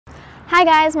Hi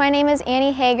guys, my name is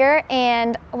Annie Hager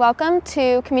and welcome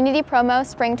to Community Promo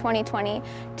Spring 2020.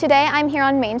 Today I'm here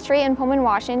on Main Street in Pullman,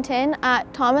 Washington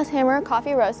at Thomas Hammer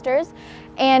Coffee Roasters,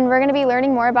 and we're going to be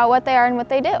learning more about what they are and what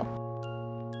they do.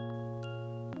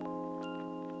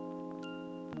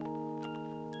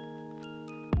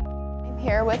 I'm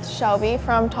here with Shelby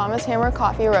from Thomas Hammer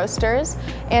Coffee Roasters,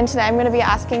 and today I'm going to be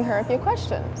asking her a few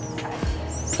questions.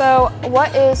 So,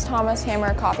 what is Thomas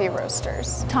Hammer Coffee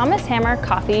Roasters? Thomas Hammer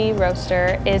Coffee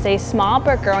Roaster is a small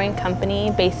but growing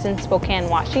company based in Spokane,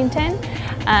 Washington.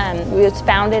 It was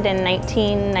founded in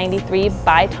 1993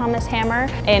 by Thomas Hammer,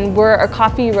 and we're a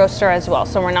coffee roaster as well,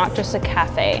 so we're not just a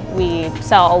cafe. We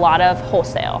sell a lot of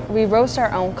wholesale. We roast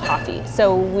our own coffee,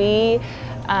 so we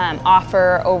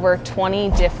offer over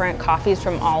 20 different coffees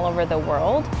from all over the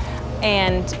world,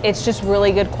 and it's just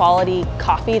really good quality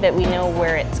coffee that we know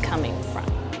where it's coming from.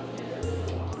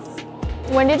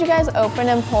 When did you guys open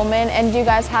in Pullman, and do you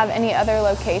guys have any other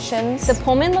locations? The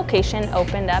Pullman location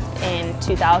opened up in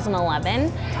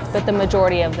 2011, but the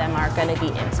majority of them are going to be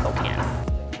in Spokane.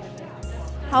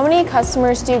 How many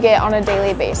customers do you get on a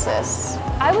daily basis?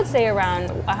 I would say around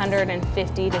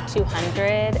 150 to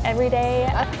 200 every day.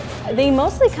 They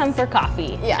mostly come for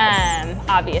coffee, yes.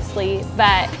 Obviously,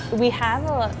 but we have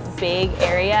a big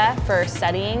area for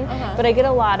studying, but I get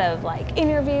a lot of like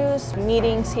interviews,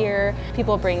 meetings here,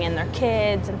 people bring in their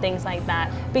kids and things like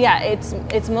that. But yeah,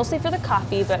 it's mostly for the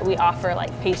coffee, but we offer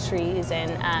like pastries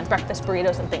and breakfast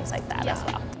burritos and things like that as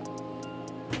well.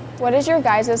 What is your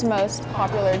guys' most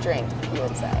popular drink, you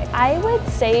would say? I would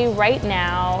say right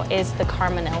now is the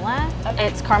Carmanilla. Okay.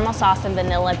 It's caramel sauce and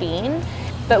vanilla bean,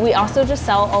 but we also just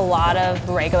sell a lot of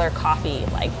regular coffee,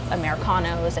 like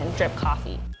Americanos and drip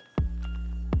coffee.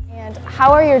 And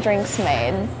how are your drinks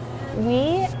made?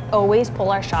 We always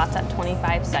pull our shots at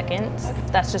 25 seconds. Okay.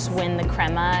 That's just when the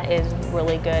crema is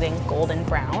really good and golden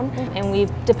brown. And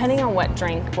depending on what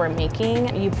drink we're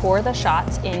making, you pour the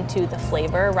shots into the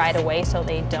flavor right away so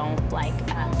they don't like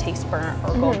taste burnt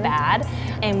or go bad.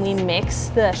 And we mix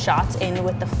the shots in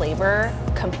with the flavor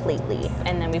completely.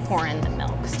 And then we pour in the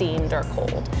milk, steamed or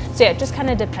cold. So yeah, just kind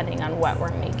of depending on what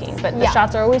we're making. But the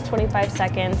shots are always 25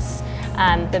 seconds.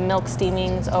 The milk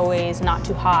steaming's always not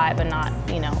too hot, but not,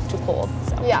 too cold.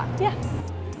 So, yeah.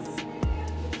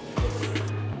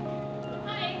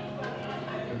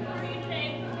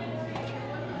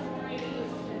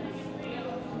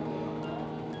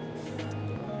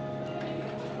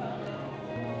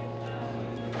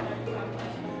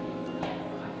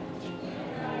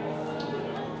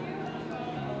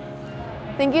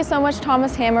 Thank you so much,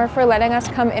 Thomas Hammer, for letting us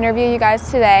come interview you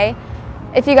guys today.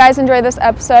 If you guys enjoyed this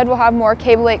episode, we'll have more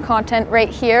Cable 8 content right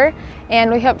here,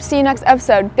 and we hope to see you next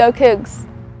episode. Go Cougs!